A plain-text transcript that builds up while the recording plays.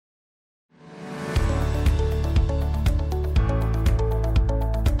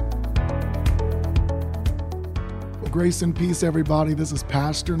Grace and peace, everybody. This is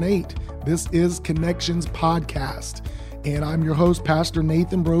Pastor Nate. This is Connections Podcast. And I'm your host, Pastor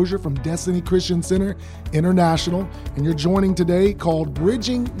Nathan Brozier from Destiny Christian Center International. And you're joining today called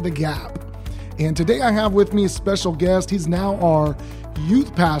Bridging the Gap. And today I have with me a special guest. He's now our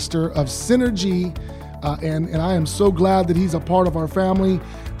youth pastor of Synergy. And I am so glad that he's a part of our family.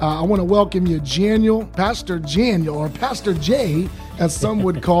 I want to welcome you, Pastor Janiel, or Pastor J, as some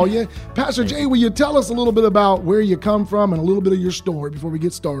would call you. Pastor J, will you tell us a little bit about where you come from and a little bit of your story before we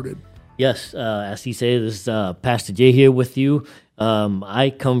get started? Yes, as he said, this is Pastor J here with you.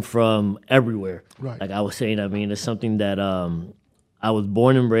 I come from everywhere. Right. Like I was saying, it's something that I was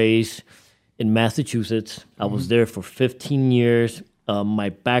born and raised in Massachusetts. I was there for 15 years. My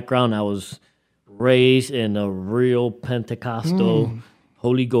background, I was raised in a real Pentecostal,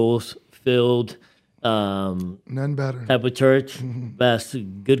 Holy Ghost filled none better type of church. Best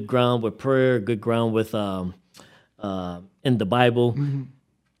good ground with prayer, good ground with in the Bible.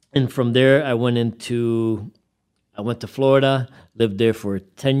 And from there, I went to Florida, lived there for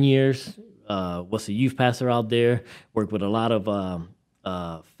 10 years. Was a youth pastor out there. Worked with a lot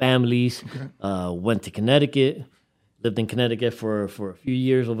of families. Okay. Went to Connecticut. Lived in Connecticut for a few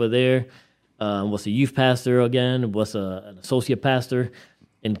years over there. Was a youth pastor again. Was an associate pastor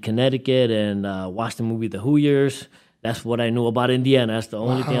in Connecticut, and watched the movie The Hoosiers. That's what I knew about Indiana. That's the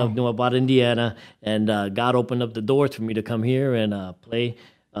only thing I knew about Indiana. And God opened up the doors for me to come here and play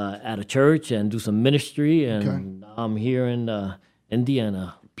at a church and do some ministry. And now I'm here in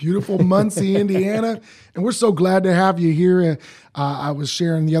Indiana. Beautiful Muncie, Indiana. And we're so glad to have you here. I was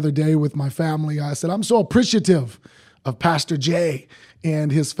sharing the other day with my family. I said, I'm so appreciative of Pastor J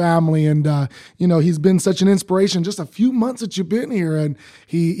and his family. And, he's been such an inspiration just a few months that you've been here. And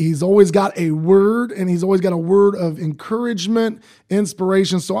he's always got a word, and he's always got a word of encouragement,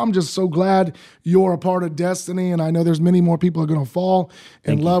 inspiration. So I'm just so glad you're a part of Destiny. And I know there's many more people are going to fall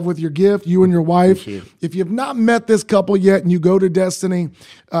in love with your gift, you and your wife. If you've not met this couple yet and you go to Destiny,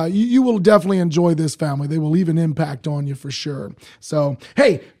 you will definitely enjoy this family. They will leave an impact on you for sure. So,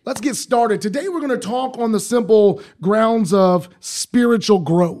 hey, let's get started. Today we're going to talk on the simple grounds of spiritual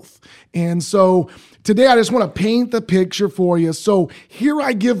growth. And so today I just want to paint the picture for you. So here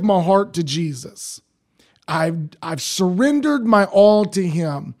I give my heart to Jesus. I've surrendered my all to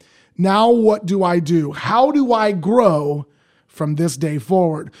him. Now what do I do? How do I grow from this day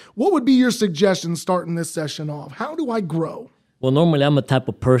forward? What would be your suggestion starting this session off? How do I grow? Well, normally I'm a type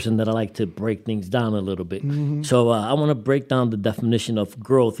of person that I like to break things down a little bit. So I want to break down the definition of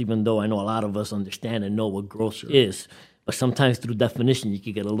growth, even though I know a lot of us understand and know what growth is. But sometimes through definition, you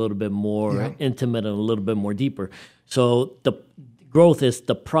can get a little bit more intimate and a little bit more deeper. So the growth is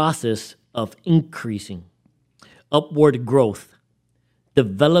the process of increasing, upward growth,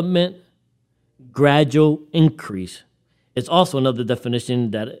 development, gradual increase. It's also another definition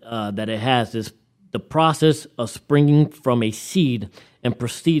that it has is the process of springing from a seed and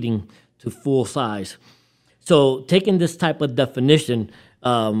proceeding to full size. So taking this type of definition,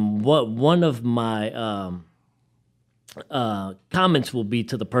 one of my comments will be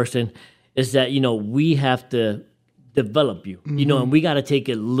to the person is that, we have to develop you, and we got to take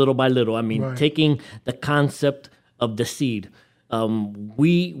it little by little. Taking the concept of the seed,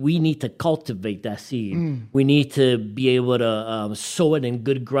 we need to cultivate that seed. We need to be able to sow it in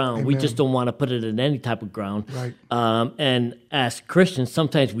good ground. Amen. We just don't want to put it in any type of ground. Right. And as Christians,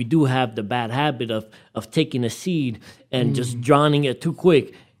 sometimes we do have the bad habit of taking a seed and just drowning it too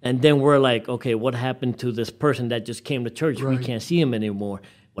quick. And then we're like, okay, what happened to this person that just came to church? Right. We can't see him anymore.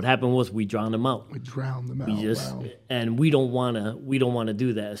 What happened was we drowned him out. We drown them out. Wow. And we don't want to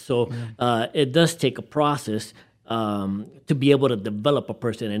do that. So it does take a process to be able to develop a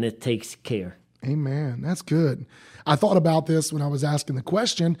person, and it takes care. Amen. That's good. I thought about this when I was asking the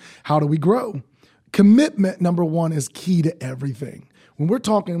question, how do we grow? Commitment, number one, is key to everything.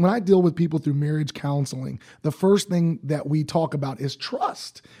 When I deal with people through marriage counseling, the first thing that we talk about is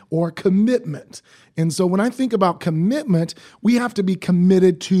trust or commitment. And so when I think about commitment, we have to be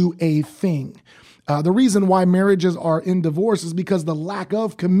committed to a thing. The reason why marriages are in divorce is because the lack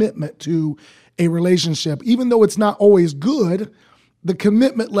of commitment to a relationship. Even though it's not always good, the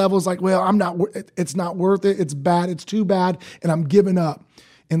commitment level is like, well, it's not worth it. It's bad. It's too bad. And I'm giving up.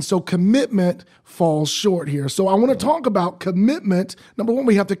 And so commitment falls short here. So I want to talk about commitment. Number one,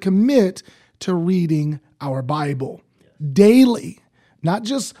 we have to commit to reading our Bible daily, not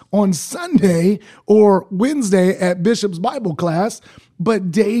just on Sunday or Wednesday at Bishop's Bible class,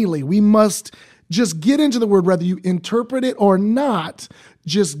 but daily. We must just get into the Word, whether you interpret it or not.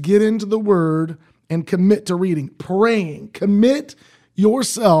 Just get into the Word and commit to reading, praying. Commit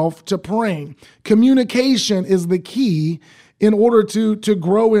yourself to praying. Communication is the key in order to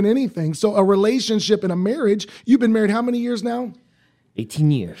grow in anything. So a relationship and a marriage, you've been married how many years now?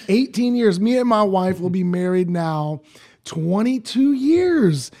 18 years. 18 years. Me and my wife will be married now 22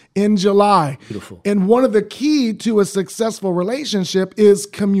 years in July. Beautiful. And one of the key to a successful relationship is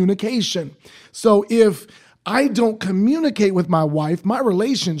communication. So if I don't communicate with my wife, my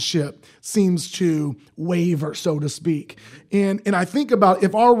relationship seems to waver, so to speak. And I think about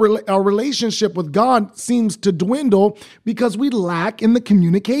if our relationship with God seems to dwindle because we lack in the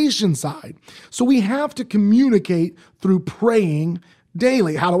communication side. So we have to communicate through praying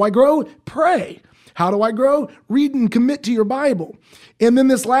daily. How do I grow? Pray. How do I grow? Read and commit to your Bible. And then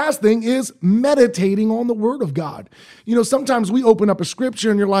this last thing is meditating on the Word of God. You know, sometimes we open up a scripture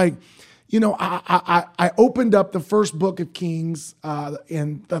and you're like, you know, I opened up the first book of Kings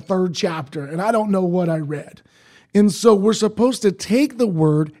in the 3rd chapter, and I don't know what I read. And so we're supposed to take the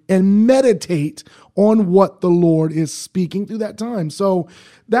word and meditate on what the Lord is speaking through that time. So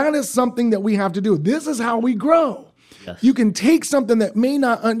that is something that we have to do. This is how we grow. Yes. You can take something that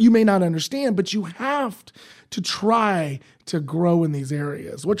you may not understand, but you have to try to grow in these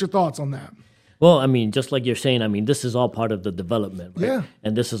areas. What's your thoughts on that? Well, I mean, just like you're saying, I mean, this is all part of the development, right? Yeah.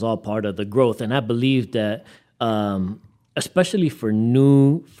 And this is all part of the growth. And I believe that, especially for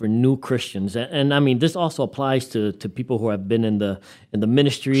new Christians, and I mean, this also applies to people who have been in the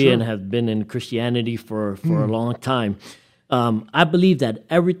ministry and have been in Christianity for a long time. I believe that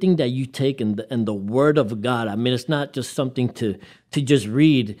everything that you take in the Word of God, I mean, it's not just something to just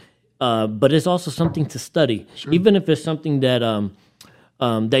read, but it's also something to study. Sure. Even if it's something that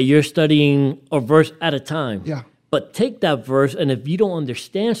that you're studying a verse at a time. Yeah. But take that verse, and if you don't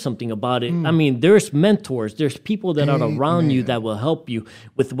understand something about it, I mean, there's mentors, there's people that are around you that will help you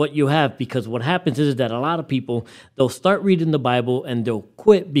with what you have. Because what happens is that a lot of people, they'll start reading the Bible and they'll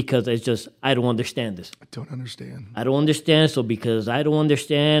quit because it's just, I don't understand this. I don't understand. I don't understand, so because I don't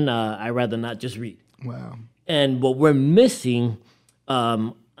understand, I'd rather not just read. Wow. And what we're missing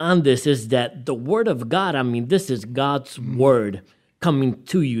on this is that the Word of God, I mean, this is God's Word coming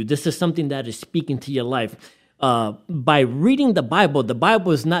to you. This is something that is speaking to your life. By reading the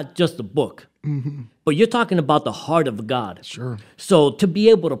Bible is not just a book, but you're talking about the heart of God. Sure. So to be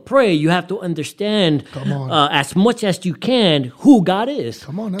able to pray, you have to understand as much as you can who God is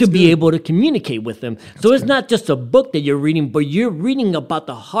to be able to communicate with Him. So it's not just a book that you're reading, but you're reading about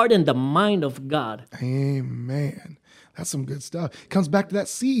the heart and the mind of God. Amen. That's some good stuff. It comes back to that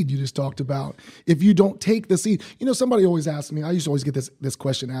seed you just talked about. If you don't take the seed, you know, somebody always asks me, I used to always get this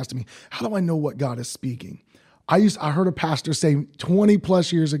question asked to me, how do I know what God is speaking? I heard a pastor say 20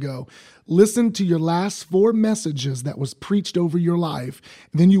 plus years ago, listen to your last 4 messages that was preached over your life,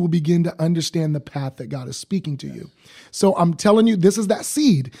 and then you will begin to understand the path that God is speaking to you. So I'm telling you, this is that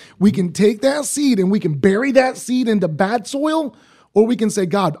seed. We can take that seed and we can bury that seed into bad soil, or we can say,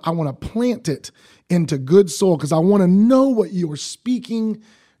 God, I want to plant it into good soil because I want to know what you are speaking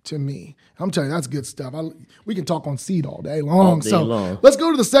to me. I'm telling you, that's good stuff. We can talk on seed all day long. Let's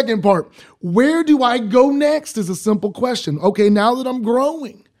go to the second part. Where do I go next is a simple question. Okay, now that I'm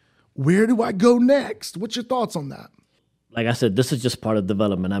growing, where do I go next? What's your thoughts on that? Like I said, this is just part of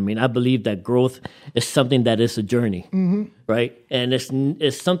development. I mean, I believe that growth is something that is a journey, right? And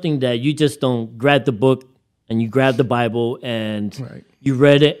it's something that you just don't grab the book and you grab the Bible and you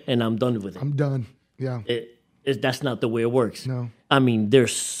read it and I'm done with it. I'm done. Yeah. That's not the way it works. No. I mean,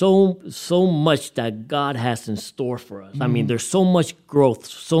 there's so much that God has in store for us. I mean, there's so much growth,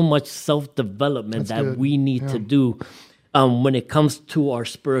 so much self-development that we need to do when it comes to our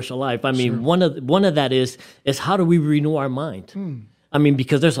spiritual life. I mean, one of that is how do we renew our mind? I mean,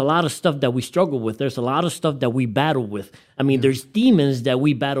 because there's a lot of stuff that we struggle with. There's a lot of stuff that we battle with. I mean, there's demons that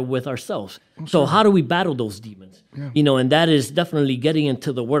we battle with ourselves. So how do we battle those demons? You know, and that is definitely getting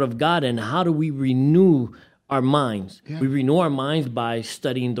into the Word of God. And how do we renew our minds? We renew our minds by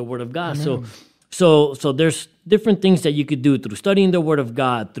studying the Word of God. Amen. So there's different things that you could do through studying the Word of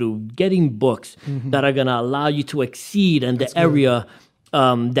God, through getting books that are going to allow you to exceed in the area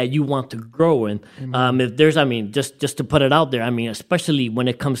that you want to grow in. If there's, I mean, just to put it out there, I mean, especially when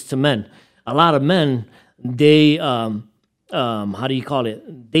it comes to men, a lot of men, they, how do you call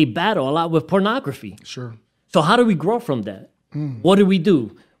it? They battle a lot with pornography. Sure. So how do we grow from that? What do we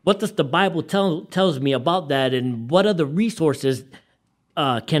do? What does the Bible tells me about that, and what other resources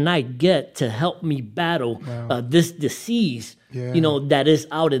can I get to help me battle this disease, you know, that is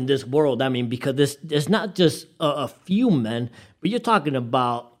out in this world? I mean, because it's not just a few men, but you're talking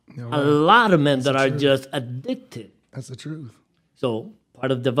about a lot of men that are just addicted. That's the truth. So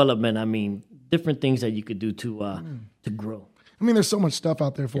part of development, I mean, different things that you could do to grow. I mean, there's so much stuff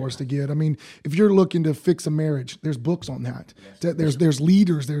out there for us to get. I mean, if you're looking to fix a marriage, there's books on that. There's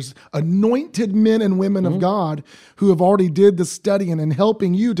leaders, there's anointed men and women of God who have already did the studying and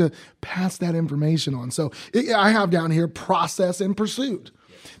helping you to pass that information on. So I have down here process and pursuit.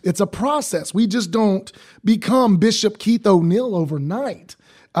 It's a process. We just don't become Bishop Keith O'Neill overnight.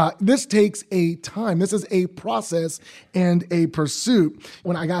 This takes a time. This is a process and a pursuit.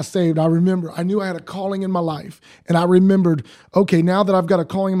 When I got saved, I knew I had a calling in my life. And I remembered, okay, now that I've got a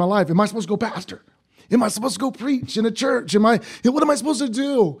calling in my life, am I supposed to go pastor? Am I supposed to go preach in a church? What am I supposed to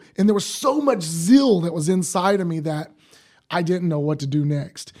do? And there was so much zeal that was inside of me that I didn't know what to do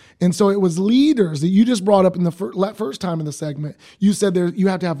next. And so it was leaders that you just brought up in the first time in the segment. You said you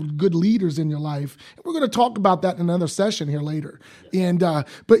have to have good leaders in your life. And we're going to talk about that in another session here later. And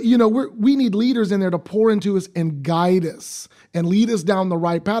but we need leaders in there to pour into us and guide us and lead us down the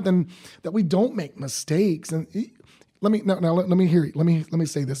right path, and that we don't make mistakes. And let me hear you. Let me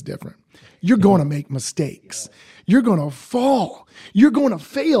say this different. You're going to make mistakes. You're going to fall. You're going to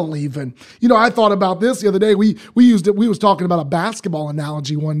fail even. I thought about this the other day. We was talking about a basketball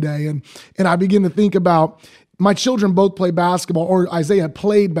analogy one day, and I began to think about my children both play basketball, or Isaiah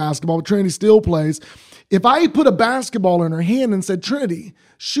played basketball, but Trinity still plays. If I put a basketball in her hand and said, Trinity,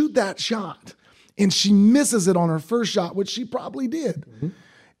 shoot that shot, and she misses it on her first shot, which she probably did. Mm-hmm.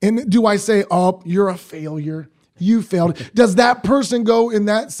 And do I say, oh, you're a failure? You failed. Does that person go in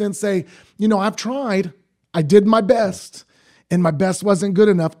that sense say, I've tried, I did my best, and my best wasn't good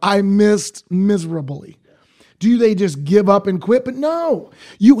enough. I missed miserably. Do they just give up and quit? But no,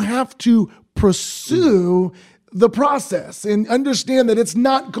 you have to pursue the process and understand that it's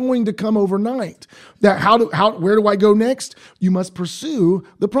not going to come overnight. That where do I go next? You must pursue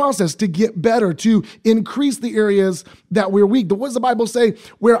the process to get better, to increase the areas that we're weak. What does the Bible say?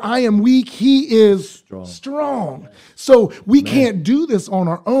 Where I am weak, he is strong. So we can't do this on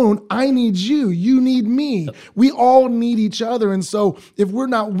our own. I need you. You need me. We all need each other. And so if we're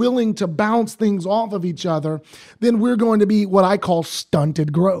not willing to bounce things off of each other, then we're going to be what I call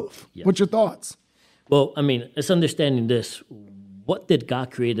stunted growth. Yes. What's your thoughts? Well, I mean, it's understanding this. What did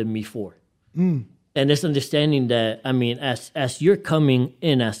God created me for? And it's understanding that, I mean, as you're coming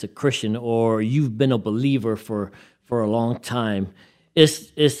in as a Christian, or you've been a believer for a long time,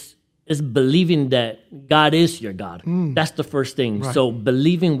 it's believing that God is your God. That's the first thing. Right. So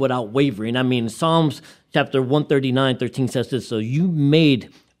believing without wavering. I mean, Psalms chapter 139:13 says this, so you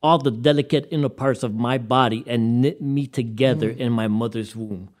made all the delicate inner parts of my body and knit me together in my mother's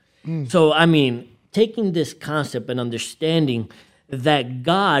womb. So, I mean, taking this concept and understanding that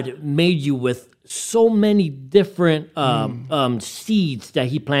God made you with so many different seeds that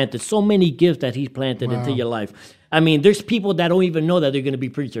he planted, so many gifts that he planted into your life. I mean, there's people that don't even know that they're going to be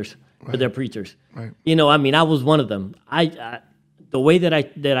preachers, but they're preachers. Right. I mean, I was one of them. The way that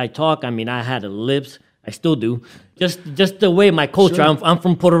I talk, I mean, I had a lips. I still do. Just the way my culture. Sure. I'm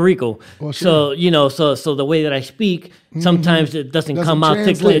from Puerto Rico, well, sure. So the way that I speak, sometimes it doesn't come out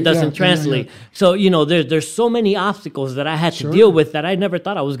clearly. It doesn't translate. Yeah. So there's so many obstacles that I had to deal with that I never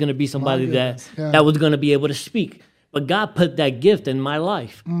thought I was going to be somebody that was going to be able to speak. But God put that gift in my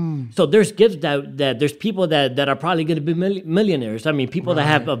life. So there's gifts that there's people that are probably going to be millionaires. I mean, people that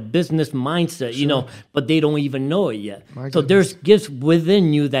have a business mindset, but they don't even know it yet. So there's gifts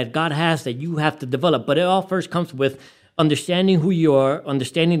within you that God has that you have to develop. But it all first comes with understanding who you are,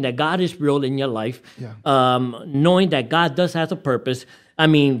 understanding that God is real in your life, knowing that God does have a purpose. I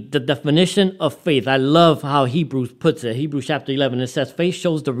mean, the definition of faith, I love how Hebrews puts it. Hebrews chapter 11, it says, faith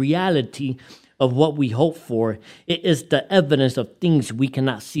shows the reality of what we hope for. It is the evidence of things we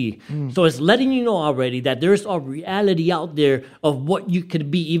cannot see. So it's letting you know already that there's a reality out there of what you could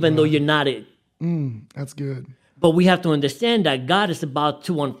be, even though you're not it. That's good. But we have to understand that God is about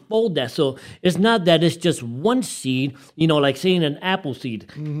to unfold that. So it's not that it's just one seed, like saying an apple seed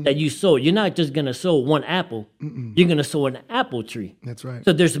that you sow. You're not just going to sow one apple. You're going to sow an apple tree. That's right.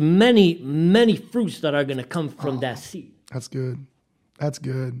 So there's many, many fruits that are going to come from that seed. That's good. That's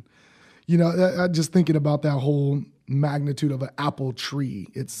good. Just thinking about that whole magnitude of an apple tree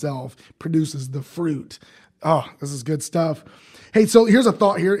itself produces the fruit. Oh, this is good stuff. Hey, so here's a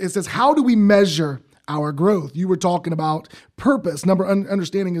thought here. It says, how do we measure our growth? You were talking about purpose.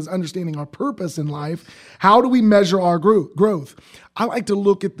 Understanding is understanding our purpose in life. How do we measure our growth? I like to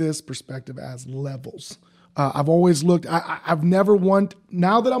look at this perspective as levels. I've always looked, I've never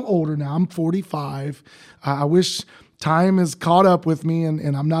now that I'm older, now I'm 45, I wish time has caught up with me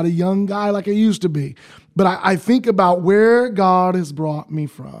and I'm not a young guy like I used to be. But I think about where God has brought me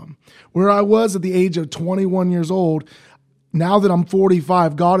from. Where I was at the age of 21 years old, Now that I'm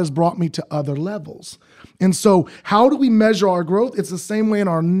 45, God has brought me to other levels. And so how do we measure our growth? It's the same way in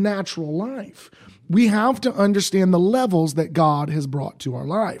our natural life. We have to understand the levels that God has brought to our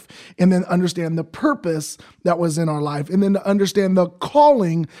life, and then understand the purpose that was in our life, and then to understand the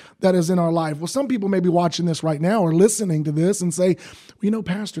calling that is in our life. Well, some people may be watching this right now or listening to this and say,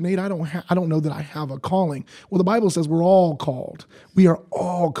 Pastor Nate, I don't know that I have a calling. Well, the Bible says we're all called. We are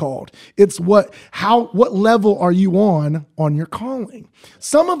all called. It's what level are you on your calling?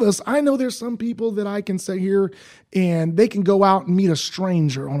 Some of us, I know there's some people that I can say here, and they can go out and meet a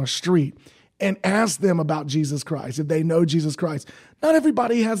stranger on a street and ask them about Jesus Christ, if they know Jesus Christ. Not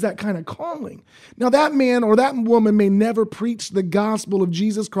everybody has that kind of calling. Now, that man or that woman may never preach the gospel of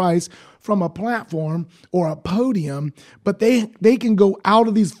Jesus Christ from a platform or a podium, but they can go out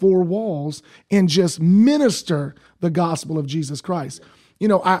of these four walls and just minister the gospel of Jesus Christ.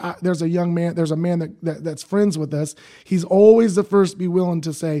 There's a man that's friends with us. He's always the first to be willing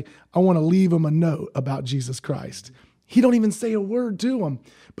to say, I want to leave him a note about Jesus Christ. He don't even say a word to him,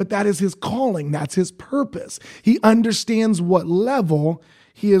 but that is his calling. That's his purpose. He understands what level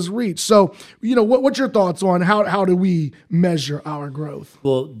he has reached. So, what's your thoughts on how do we measure our growth?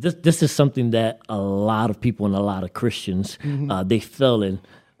 Well, this is something that a lot of people and a lot of Christians, they fail in.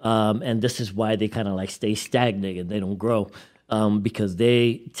 And this is why they kind of stay stagnant and they don't grow. Because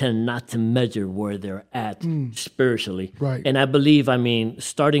they tend not to measure where they're at spiritually. Right. And I believe,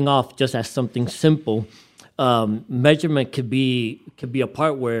 starting off just as something simple, measurement could be a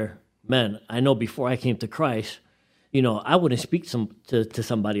part where, man, I know before I came to Christ, I wouldn't speak to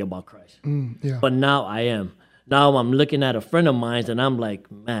somebody about Christ. Yeah. But now I am. Now I'm looking at a friend of mine and I'm like,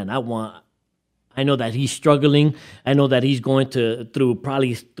 man, I know that he's struggling. I know that he's going through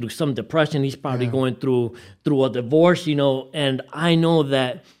some depression. He's probably going through a divorce, and I know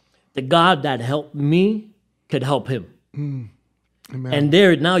that the God that helped me could help him. Amen. And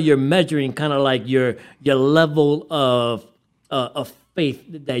there now you're measuring kind of like your level of faith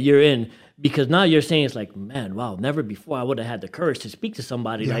that you're in, because now you're saying it's like, man, wow, never before I would have had the courage to speak to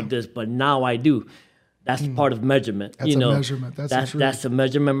somebody like this, but now I do. That's part of measurement. That's a measurement. That's a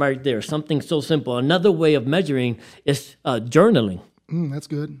measurement right there. Something so simple. Another way of measuring is journaling. That's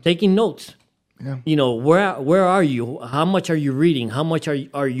good. Taking notes. Yeah. Where are you? How much are you reading? How much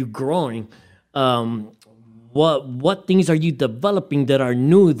are you growing? What things are you developing that are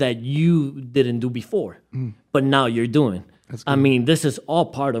new that you didn't do before, but now you're doing? This is all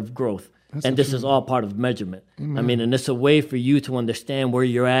part of growth. This is all part of measurement. Amen. And it's a way for you to understand where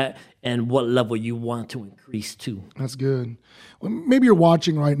you're at and what level you want to increase to. That's good. Well, maybe you're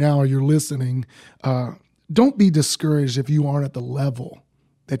watching right now or you're listening. Don't be discouraged if you aren't at the level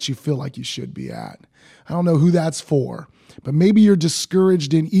that you feel like you should be at. I don't know who that's for, but maybe you're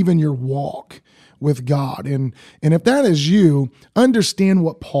discouraged in even your walk with God. And if that is you, understand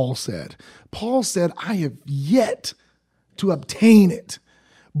what Paul said. Paul said, I have yet to obtain it.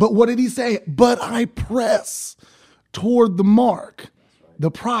 But what did he say? But I press toward the mark,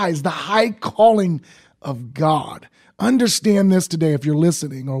 the prize, the high calling of God. Understand this today if you're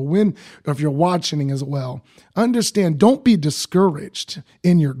listening or if you're watching as well. Understand, don't be discouraged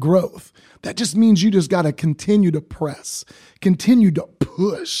in your growth. That just means you just got to continue to press, continue to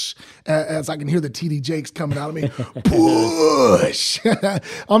push. As I can hear the TD Jakes coming out of me, push.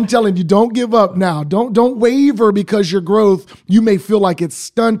 I'm telling you, don't give up now. Don't waver because your growth, you may feel like it's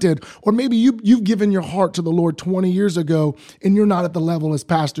stunted, or maybe you've given your heart to the Lord 20 years ago and you're not at the level as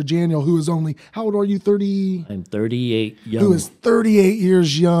Pastor Daniel, who is only, how old are you? 30? I'm 38 young. Who is 38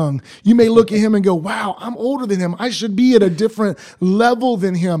 years young. You may look at him and go, wow, I'm older than him. I should be at a different level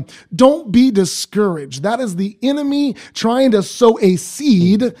than him. Don't be discouraged. That is the enemy trying to sow a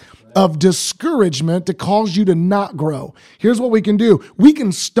seed of discouragement to cause you to not grow. Here's what we can do. We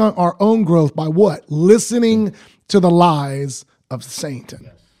can stunt our own growth by what? Listening to the lies of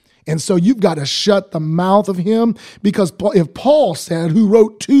Satan. And so you've got to shut the mouth of him, because if Paul said, who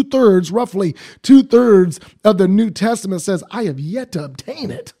wrote roughly two thirds of the New Testament, says, I have yet to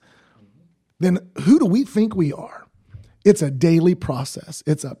obtain it, then who do we think we are? It's a daily process.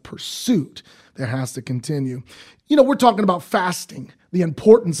 It's a pursuit that has to continue. We're talking about fasting, the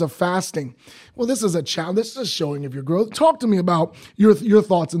importance of fasting. Well, this is a challenge. This is a showing of your growth. Talk to me about your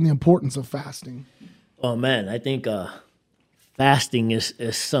thoughts on the importance of fasting. Oh man, I think fasting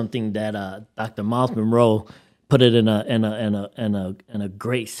is something that Dr. Miles Monroe put it in a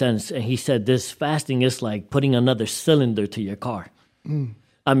great sense, and he said this fasting is like putting another cylinder to your car.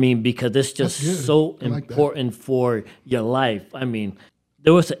 Because it's just so important for your life.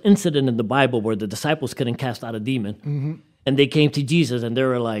 There was an incident in the Bible where the disciples couldn't cast out a demon. And they came to Jesus and they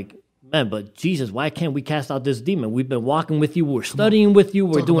were like, man, but Jesus, why can't we cast out this demon? We've been walking with you. We're studying with you.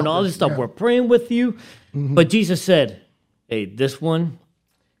 We're doing all this stuff. Yeah. We're praying with you. Mm-hmm. But Jesus said, hey, this one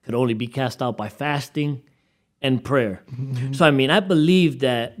could only be cast out by fasting and prayer. Mm-hmm. So, I mean, I believe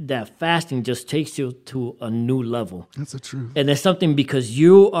that fasting just takes you to a new level. That's the truth. And it's something because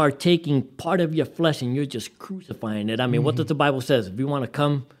you are taking part of your flesh and you're just crucifying it. I mean, what does the Bible says? If you want to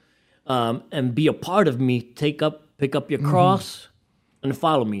come and be a part of me, pick up your cross and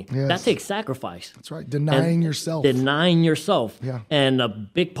follow me. Yes. That takes sacrifice. That's right. Denying yourself. Denying yourself. Yeah. And a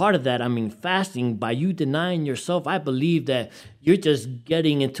big part of that, I mean, fasting, by you denying yourself, I believe that you're just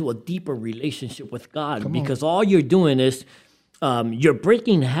getting into a deeper relationship with God. Because all you're doing is you're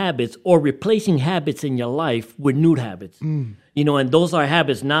breaking habits or replacing habits in your life with new habits. And those are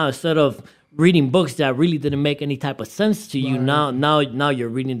habits now, instead of reading books that really didn't make any type of sense to you. Right. Now you're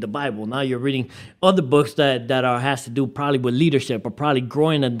reading the Bible. Now you're reading other books that has to do probably with leadership or probably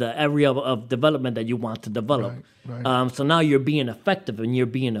growing in the area of development that you want to develop. Right. So now you're being effective and you're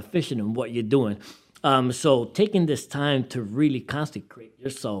being efficient in what you're doing. So taking this time to really consecrate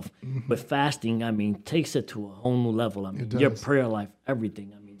yourself with fasting, I mean, takes it to a whole new level. I mean, your prayer life,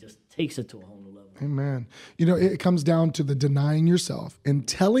 everything, I mean, just takes it to a whole new level. Amen. It comes down to the denying yourself and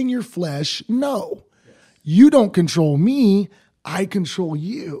telling your flesh, no, you don't control me, I control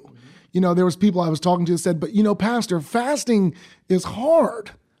you. There was people I was talking to that said, but Pastor, fasting is hard.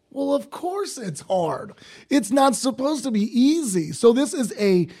 Well, of course it's hard. It's not supposed to be easy. So this is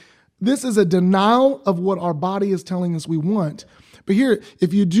a denial of what our body is telling us we want. But here,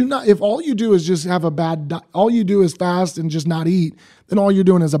 if all you do is just have all you do is fast and just not eat, then all you're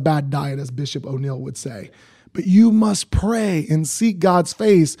doing is a bad diet, as Bishop O'Neill would say. But you must pray and seek God's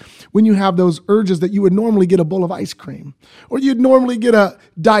face when you have those urges that you would normally get a bowl of ice cream, or you'd normally get a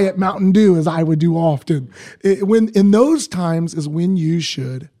Diet Mountain Dew, as I would do often. In those times is when you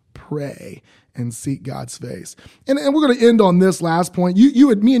should pray and seek God's face. And we're going to end on this last point.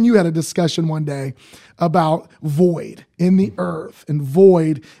 Me and you had a discussion one day about void in the earth and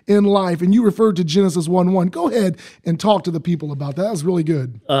void in life. And you referred to Genesis 1:1. Go ahead and talk to the people about that. That was really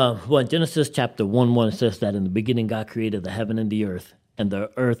good. Well, Genesis chapter 1:1 says that in the beginning God created the heaven and the earth. And the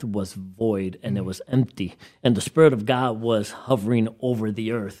earth was void and it was empty. And the Spirit of God was hovering over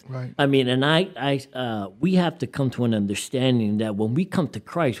the earth. Right. I mean, and we have to come to an understanding that when we come to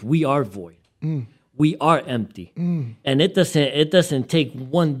Christ, we are void. We are empty. And it doesn't take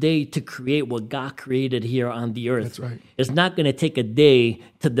one day to create what God created here on the earth. That's right. It's not going to take a day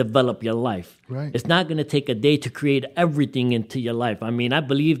to develop your life. Right. It's not going to take a day to create everything into your life. I mean, I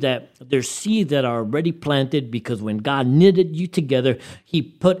believe that there's seeds that are already planted because when God knitted you together, He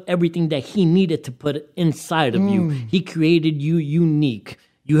put everything that He needed to put inside of you. He created you unique.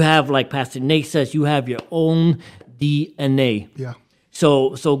 You have, like Pastor Nate says, you have your own DNA. Yeah.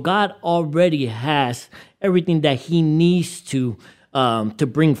 So God already has everything that He needs to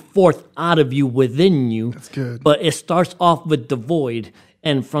bring forth out of you within you. That's good. But it starts off with the void.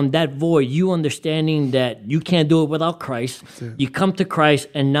 And from that void, you understanding that you can't do it without Christ. You come to Christ,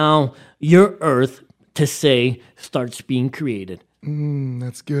 and now your earth, to say, starts being created.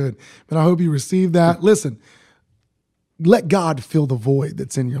 That's good. But I hope you receive that. Listen, let God fill the void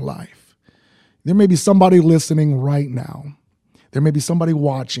that's in your life. There may be somebody listening right now. There may be somebody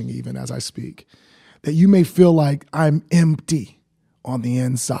watching even as I speak, that you may feel like I'm empty on the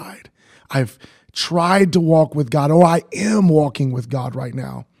inside. I've tried to walk with God, or I am walking with God right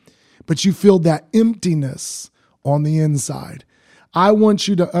now, but you feel that emptiness on the inside. I want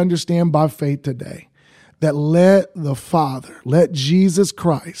you to understand by faith today that let the Father, let Jesus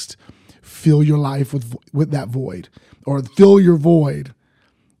Christ fill your life with that void, or fill your void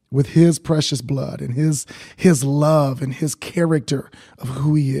with His precious blood and his love and His character of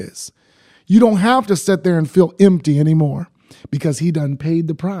who He is. You don't have to sit there and feel empty anymore because He done paid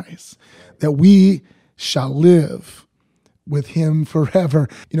the price that we shall live with Him forever.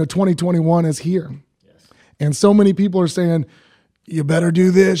 2021 is here. Yes. And so many people are saying, you better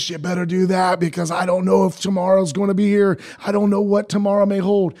do this, you better do that, because I don't know if tomorrow's going to be here. I don't know what tomorrow may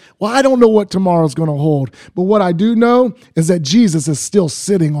hold. Well, I don't know what tomorrow's going to hold. But what I do know is that Jesus is still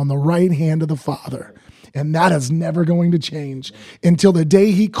sitting on the right hand of the Father. And that is never going to change until the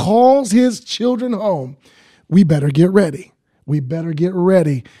day He calls His children home. We better get ready. We better get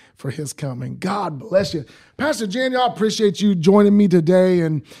ready for His coming. God bless you. Pastor Janie, I appreciate you joining me today.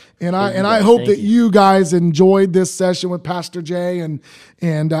 And I hope that you guys enjoyed this session with Pastor Jay. And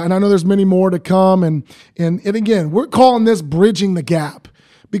I know there's many more to come. And again, we're calling this Bridging the Gap,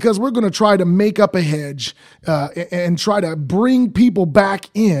 because we're going to try to make up a hedge and try to bring people back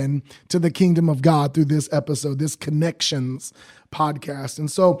in to the kingdom of God through this episode, this Connections podcast.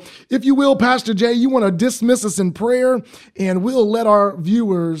 And so if you will, Pastor Jay, you want to dismiss us in prayer, and we'll let our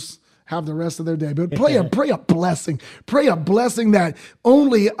viewers have the rest of their day. But pray a blessing. Pray a blessing that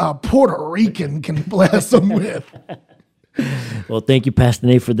only a Puerto Rican can bless them with. Well, thank you, Pastor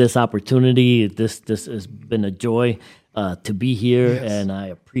Nate, for this opportunity. This has been a joy to be here, and I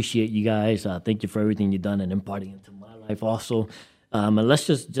appreciate you guys. Thank you for everything you've done and imparting into my life also. And let's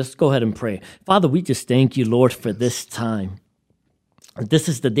just go ahead and pray. Father, we just thank you, Lord, for this time. This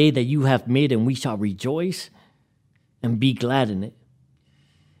is the day that you have made, and we shall rejoice and be glad in it.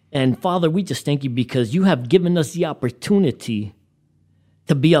 And Father, we just thank you because you have given us the opportunity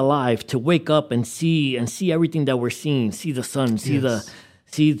to be alive, to wake up and see everything that we're seeing. See the sun, see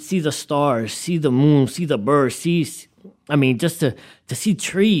the stars, see the moon, see the birds, just to see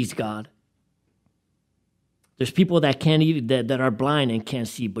trees, God. There's people that can't even that are blind and can't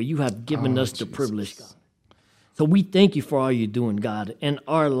see, but you have given us the privilege, God. So we thank you for all you're doing, God, in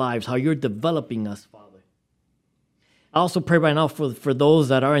our lives, how you're developing us, Father. I also pray right now for those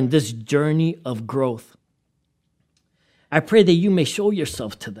that are in this journey of growth. I pray that you may show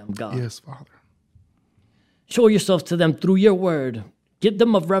yourself to them, God. Yes, Father. Show yourself to them through your word. Give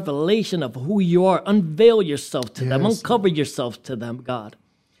them a revelation of who you are. Unveil yourself to them. Uncover yourself to them, God.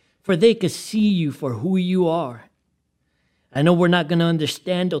 For they could see you for who you are. I know we're not going to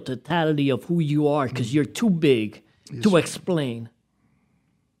understand the totality of who you are because you're too big to explain.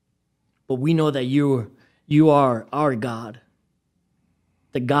 But we know that you are our God,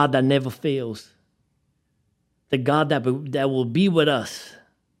 the God that never fails, the God that will be with us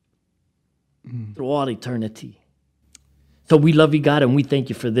through all eternity. So we love you, God, and we thank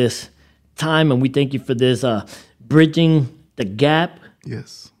you for this time, and we thank you for this bridging the gap.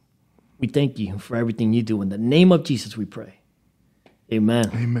 Yes. We thank you for everything you do. In the name of Jesus, we pray.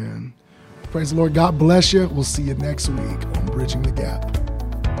 Amen. Amen. Praise the Lord. God bless you. We'll see you next week on Bridging the Gap.